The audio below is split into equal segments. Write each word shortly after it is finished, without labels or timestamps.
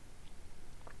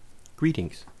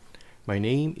Greetings. My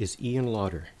name is Ian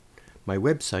Lauder. My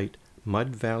website,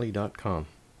 mudvalley.com.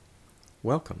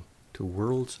 Welcome to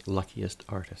World's Luckiest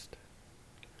Artist.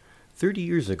 30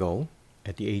 years ago,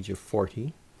 at the age of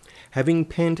 40, having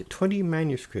penned 20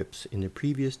 manuscripts in the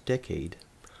previous decade,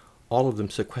 all of them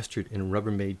sequestered in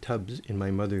Rubbermaid tubs in my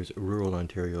mother's rural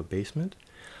Ontario basement,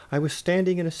 I was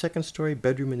standing in a second-story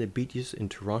bedroom in the Beaches in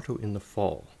Toronto in the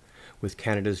fall, with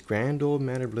Canada's grand old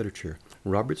man of literature,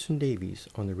 Robertson Davies,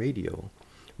 on the radio,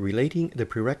 relating the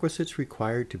prerequisites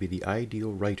required to be the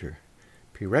ideal writer.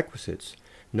 Prerequisites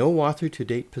no author to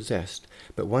date possessed,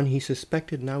 but one he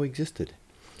suspected now existed.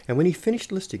 And when he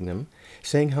finished listing them,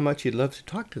 saying how much he'd love to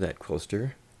talk to that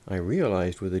quilster, I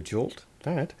realized with a jolt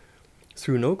that,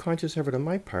 through no conscious effort on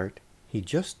my part, he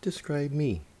just described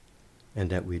me,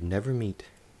 and that we'd never meet.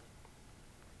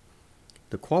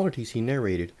 The qualities he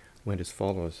narrated went as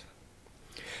follows.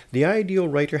 The ideal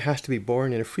writer has to be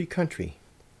born in a free country,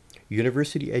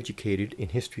 university educated in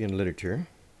history and literature,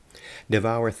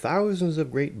 devour thousands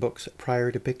of great books prior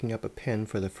to picking up a pen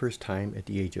for the first time at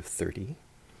the age of 30,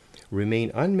 remain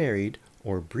unmarried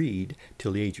or breed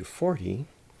till the age of 40,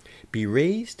 be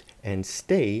raised and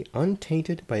stay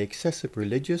untainted by excessive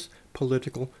religious,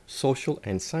 political, social,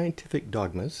 and scientific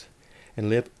dogmas, and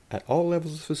live at all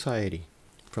levels of society,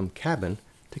 from cabin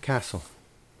to castle.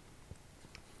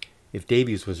 If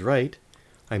Davies was right,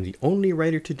 I'm the only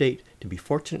writer to date to be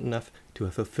fortunate enough to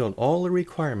have fulfilled all the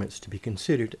requirements to be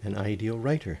considered an ideal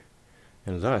writer,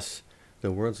 and thus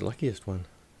the world's luckiest one.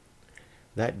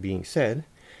 That being said,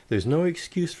 there's no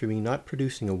excuse for me not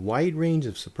producing a wide range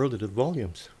of superlative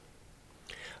volumes.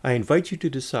 I invite you to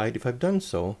decide if I've done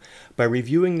so by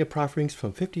reviewing the profferings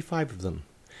from 55 of them,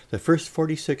 the first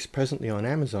 46 presently on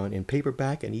Amazon in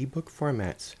paperback and ebook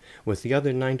formats, with the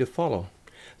other 9 to follow,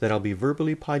 that I'll be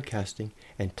verbally podcasting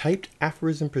and typed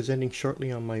aphorism presenting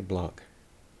shortly on my blog.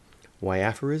 Why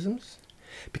aphorisms?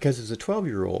 Because as a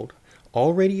 12-year-old,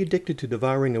 already addicted to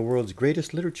devouring the world's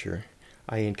greatest literature,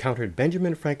 I encountered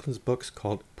Benjamin Franklin's books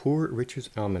called Poor Richard's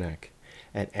Almanac,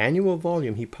 an annual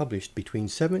volume he published between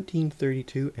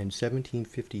 1732 and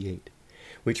 1758,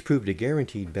 which proved a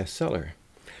guaranteed bestseller,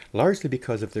 largely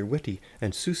because of their witty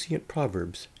and succinct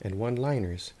proverbs and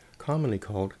one-liners, commonly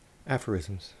called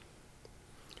aphorisms.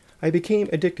 I became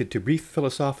addicted to brief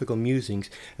philosophical musings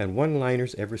and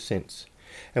one-liners ever since,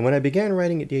 and when I began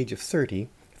writing at the age of 30,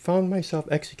 found myself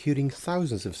executing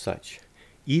thousands of such,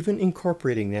 even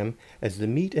incorporating them as the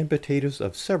meat and potatoes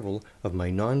of several of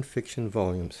my non-fiction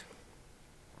volumes.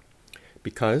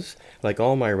 Because, like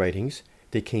all my writings,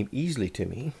 they came easily to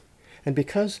me, and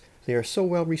because they are so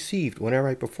well received whenever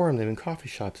I perform them in coffee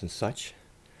shops and such,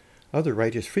 other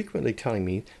writers frequently telling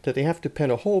me that they have to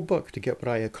pen a whole book to get what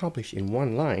I accomplish in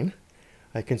one line,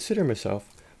 I consider myself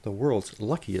the world's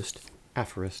luckiest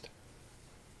aphorist.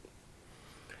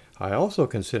 I also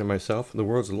consider myself the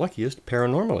world's luckiest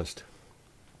paranormalist.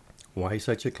 Why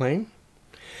such a claim?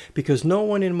 Because no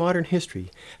one in modern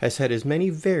history has had as many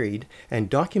varied and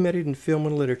documented in film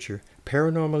and literature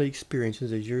paranormal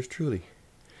experiences as yours truly,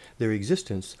 their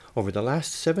existence over the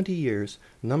last 70 years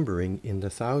numbering in the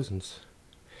thousands,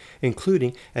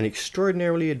 including an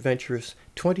extraordinarily adventurous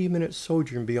 20-minute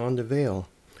sojourn beyond the veil,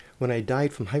 when I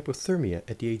died from hypothermia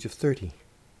at the age of 30.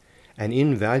 An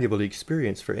invaluable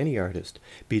experience for any artist,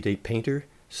 be they painter,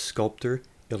 sculptor,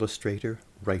 illustrator,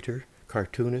 writer,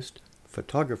 cartoonist,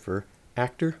 photographer,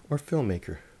 actor, or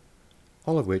filmmaker,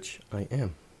 all of which I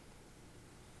am.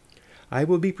 I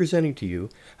will be presenting to you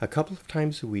a couple of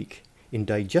times a week, in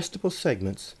digestible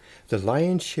segments, the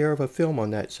lion's share of a film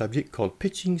on that subject called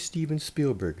Pitching Steven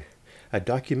Spielberg, a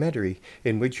documentary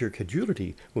in which your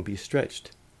credulity will be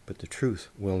stretched, but the truth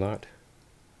will not.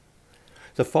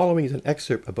 The following is an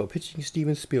excerpt about Pitching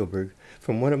Steven Spielberg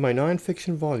from one of my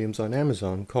non-fiction volumes on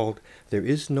Amazon called There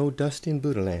Is No Dust in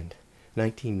Buddhaland,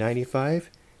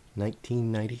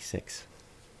 1995-1996.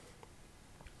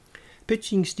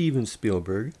 Pitching Steven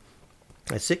Spielberg,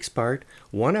 a 6-part,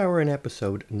 1-hour an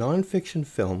episode non-fiction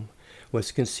film,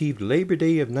 was conceived Labor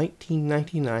Day of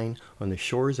 1999 on the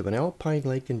shores of an alpine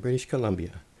lake in British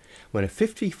Columbia, when a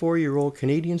 54-year-old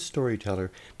Canadian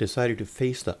storyteller decided to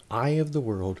face the eye of the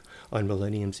world on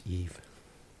Millennium's Eve.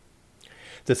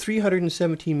 The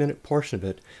 317-minute portion of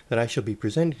it that I shall be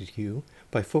presenting to you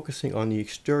by focusing on the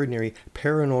extraordinary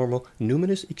paranormal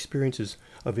numinous experiences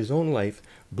of his own life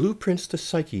blueprints the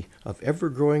psyche of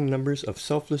ever-growing numbers of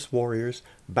selfless warriors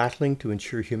battling to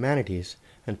ensure humanity's,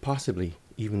 and possibly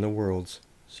even the world's,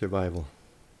 survival.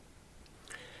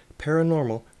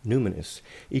 Paranormal numinous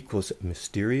equals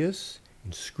mysterious,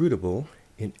 inscrutable,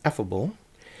 ineffable,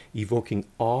 evoking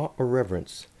awe or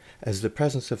reverence, as the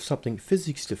presence of something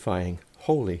physics-defying,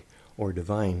 holy, or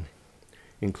divine.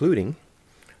 including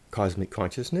cosmic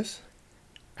consciousness,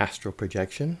 astral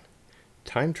projection,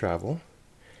 time travel,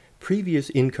 previous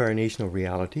incarnational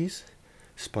realities,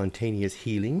 spontaneous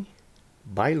healing,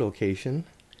 bilocation,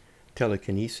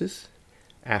 telekinesis,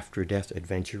 after-death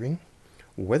adventuring,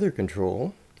 weather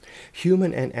control,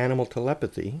 human and animal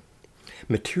telepathy,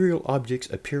 material objects'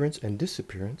 appearance and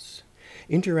disappearance,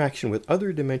 interaction with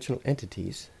other dimensional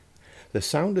entities, the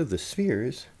sound of the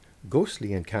spheres,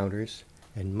 ghostly encounters,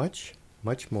 and much,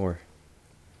 much more.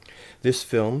 This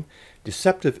film,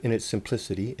 deceptive in its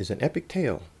simplicity, is an epic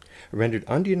tale, rendered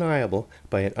undeniable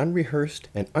by an unrehearsed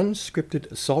and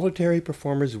unscripted solitary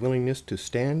performer's willingness to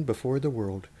stand before the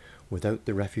world without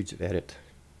the refuge of edit.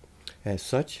 As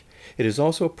such, it is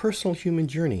also a personal human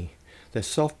journey, the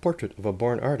self-portrait of a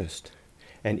born artist,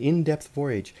 an in-depth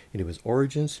voyage into his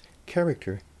origins,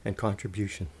 character, and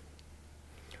contribution.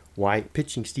 Why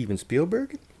pitching Steven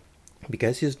Spielberg?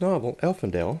 Because his novel,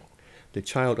 Elfendel, the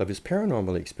child of his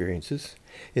paranormal experiences,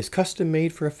 is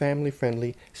custom-made for a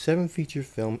family-friendly 7-feature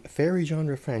film fairy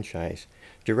genre franchise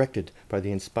directed by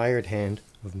the inspired hand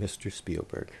of Mr.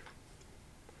 Spielberg.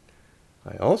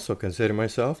 I also consider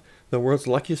myself the world's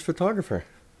luckiest photographer.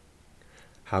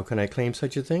 How can I claim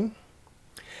such a thing?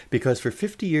 Because for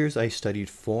 50 years I studied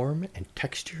form and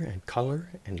texture and color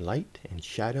and light and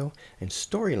shadow and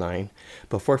storyline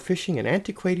before fishing an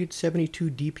antiquated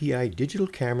 72 DPI digital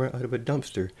camera out of a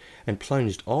dumpster and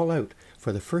plunged all out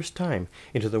for the first time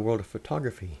into the world of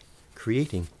photography,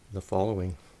 creating the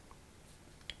following.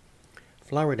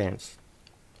 Flower Dance,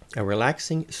 a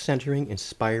relaxing, centering,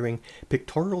 inspiring,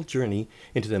 pictorial journey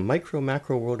into the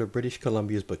micro-macro world of British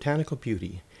Columbia's botanical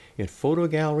beauty in photo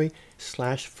gallery /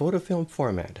 photofilm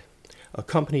format,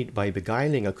 accompanied by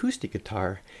beguiling acoustic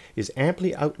guitar, is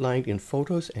amply outlined in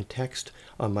photos and text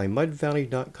on my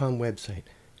mudvalley.com website.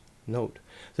 Note,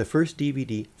 the first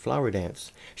DVD, Flower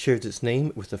Dance, shares its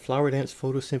name with the Flower Dance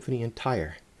Photo Symphony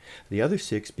entire, the other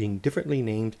 6 being differently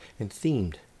named and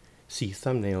themed. See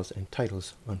thumbnails and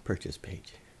titles on purchase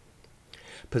page.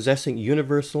 Possessing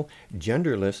universal,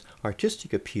 genderless,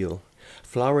 artistic appeal,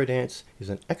 Flower Dance is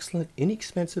an excellent,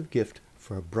 inexpensive gift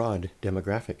for a broad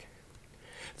demographic.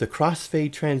 The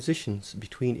crossfade transitions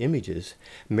between images,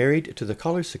 married to the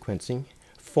color sequencing,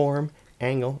 form,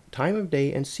 angle, time of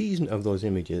day, and season of those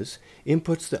images,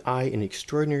 inputs the eye in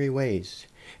extraordinary ways,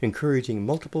 encouraging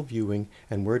multiple viewing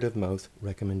and word-of-mouth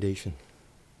recommendation.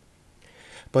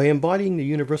 By embodying the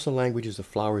universal languages of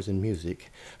flowers and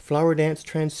music, Flower Dance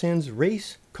transcends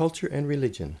race, culture, and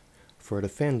religion, for it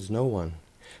offends no one,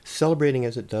 celebrating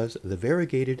as it does the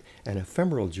variegated and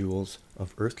ephemeral jewels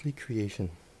of earthly creation.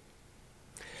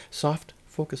 Soft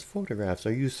focus photographs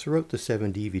are used throughout the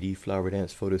 7-DVD Flower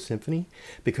Dance Photo Symphony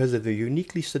because of their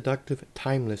uniquely seductive,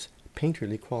 timeless,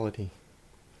 painterly quality.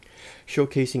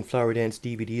 Showcasing Flower Dance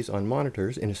DVDs on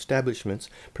monitors in establishments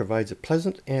provides a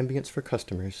pleasant ambience for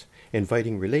customers,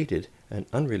 inviting related and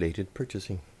unrelated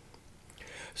purchasing.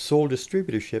 Sole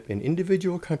distributorship in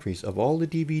individual countries of all the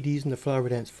DVDs in the Flower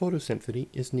Dance Photo Symphony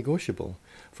is negotiable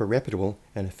for reputable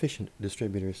and efficient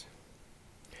distributors.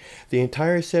 The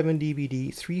entire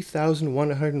 7-DVD,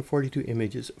 3,142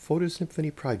 images Photo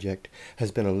Symphony project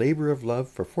has been a labor of love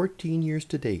for 14 years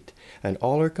to date, and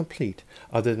all are complete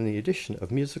other than the addition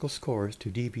of musical scores to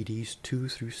DVDs 2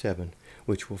 through 7,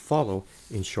 which will follow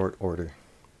in short order.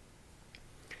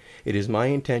 It is my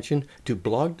intention to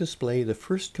blog display the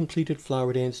first completed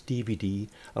Flower Dance DVD,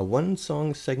 a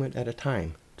 1-song segment at a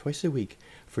time, twice a week,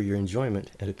 for your enjoyment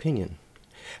and opinion,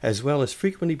 as well as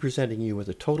frequently presenting you with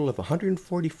a total of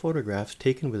 140 photographs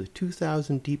taken with a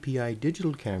 2000 DPI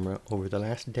digital camera over the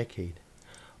last decade,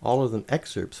 all of them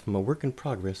excerpts from a work in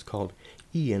progress called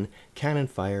Ian Cannon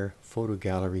Fire Photo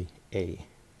Gallery A.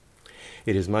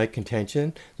 It is my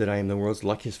contention that I am the world's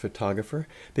luckiest photographer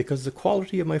because the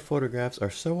quality of my photographs are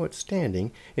so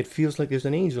outstanding it feels like there's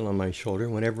an angel on my shoulder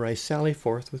whenever I sally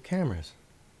forth with cameras.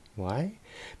 Why?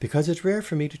 Because it's rare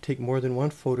for me to take more than one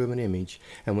photo of an image,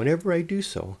 and whenever I do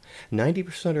so,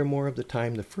 90% or more of the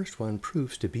time the first one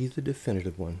proves to be the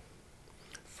definitive one.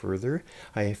 Further,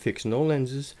 I affix no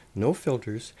lenses, no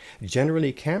filters,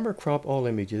 generally camera crop all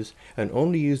images, and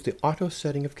only use the auto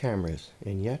setting of cameras,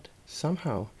 and yet,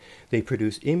 somehow, they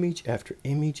produce image after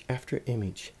image after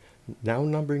image, now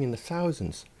numbering in the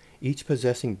thousands, each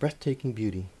possessing breathtaking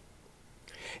beauty.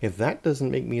 If that doesn't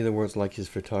make me the world's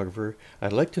luckiest photographer,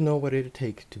 I'd like to know what it'd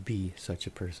take to be such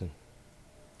a person.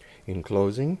 In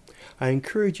closing, I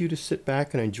encourage you to sit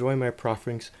back and enjoy my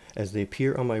profferings as they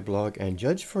appear on my blog and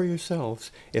judge for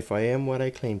yourselves if I am what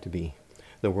I claim to be,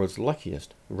 the world's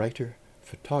luckiest writer,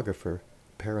 photographer,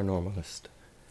 paranormalist.